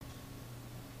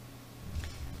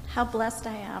how blessed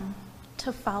I am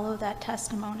to follow that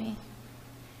testimony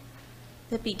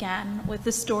that began with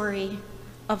the story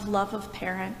of love of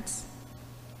parents,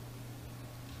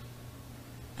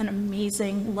 an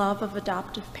amazing love of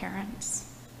adoptive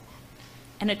parents,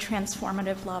 and a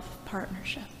transformative love of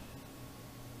partnership.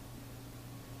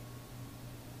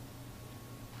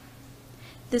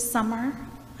 This summer,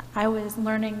 I was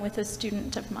learning with a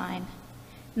student of mine,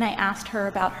 and I asked her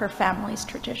about her family's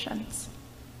traditions.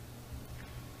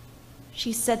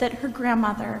 She said that her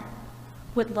grandmother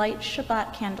would light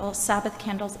Shabbat candles, Sabbath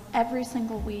candles, every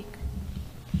single week.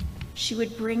 She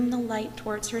would bring the light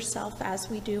towards herself as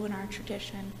we do in our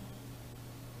tradition.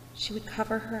 She would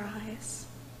cover her eyes,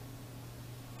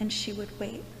 and she would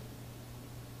wait.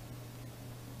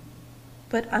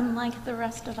 But unlike the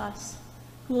rest of us,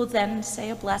 who will then say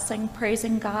a blessing,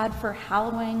 praising God for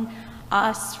hallowing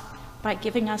us by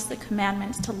giving us the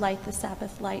commandments to light the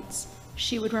Sabbath lights,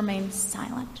 she would remain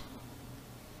silent.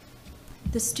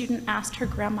 The student asked her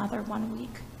grandmother one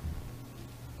week,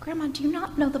 "Grandma, do you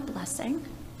not know the blessing?"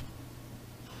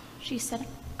 She said,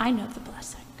 "I know the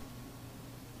blessing.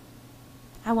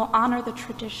 I will honor the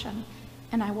tradition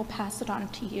and I will pass it on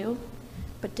to you,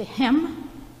 but to him,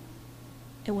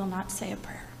 it will not say a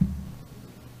prayer."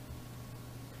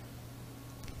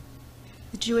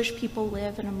 The Jewish people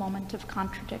live in a moment of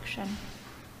contradiction.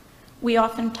 We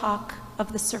often talk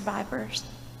of the survivors,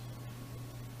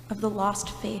 of the lost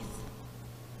faith.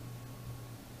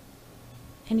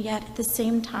 And yet, at the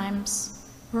same times,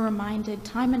 we're reminded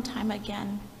time and time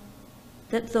again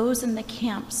that those in the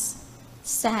camps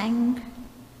sang,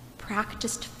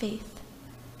 practiced faith,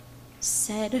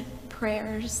 said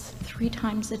prayers 3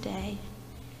 times a day,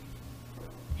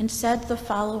 and said the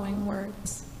following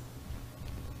words.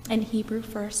 In Hebrew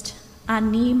first,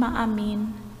 Ani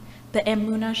ma'amin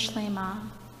be'emuna shlema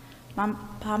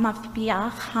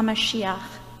b'mavbiach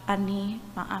HaMashiach ani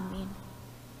ma'amin.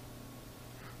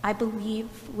 I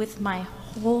believe with my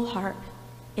whole heart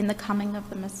in the coming of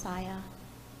the Messiah,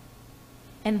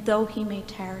 and though he may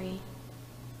tarry,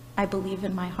 I believe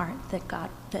in my heart that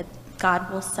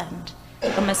God will send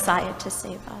the Messiah to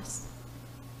save us.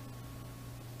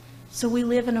 So we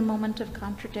live in a moment of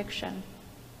contradiction,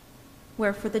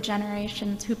 where for the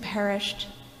generations who perished,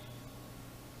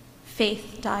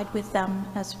 faith died with them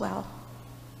as well.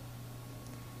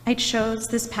 I chose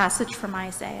this passage from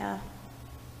Isaiah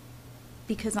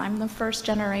because I'm the first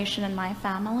generation in my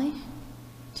family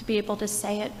to be able to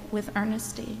say it with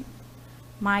earnesty.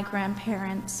 My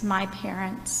grandparents, my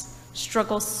parents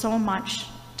struggle so much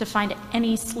to find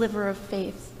any sliver of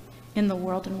faith in the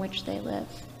world in which they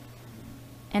live.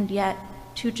 And yet,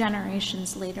 2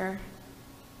 generations later,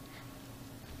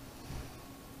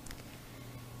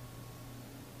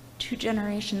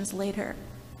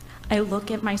 I look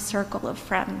at my circle of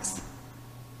friends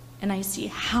and I see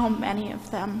how many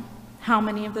of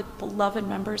the beloved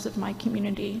members of my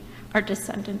community are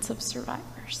descendants of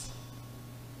survivors.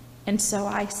 And so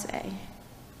I say,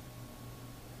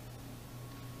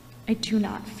 I do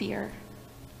not fear,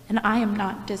 and I am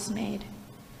not dismayed,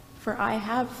 for I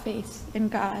have faith in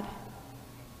God,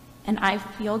 and I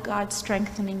feel God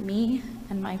strengthening me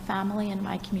and my family and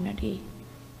my community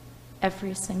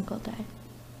every single day.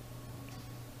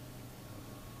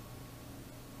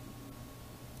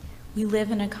 We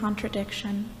live in a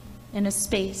contradiction, in a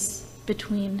space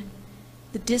between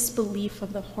the disbelief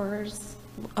of the horrors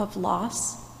of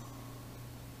loss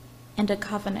and a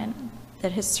covenant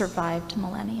that has survived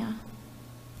millennia.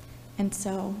 And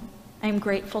so I'm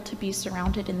grateful to be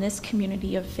surrounded in this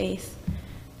community of faith,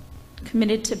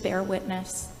 committed to bear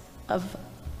witness of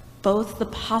both the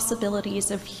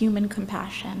possibilities of human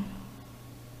compassion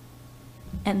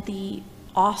and the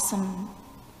awesome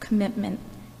commitment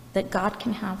that God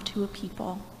can have to a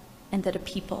people and that a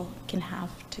people can have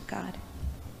to God.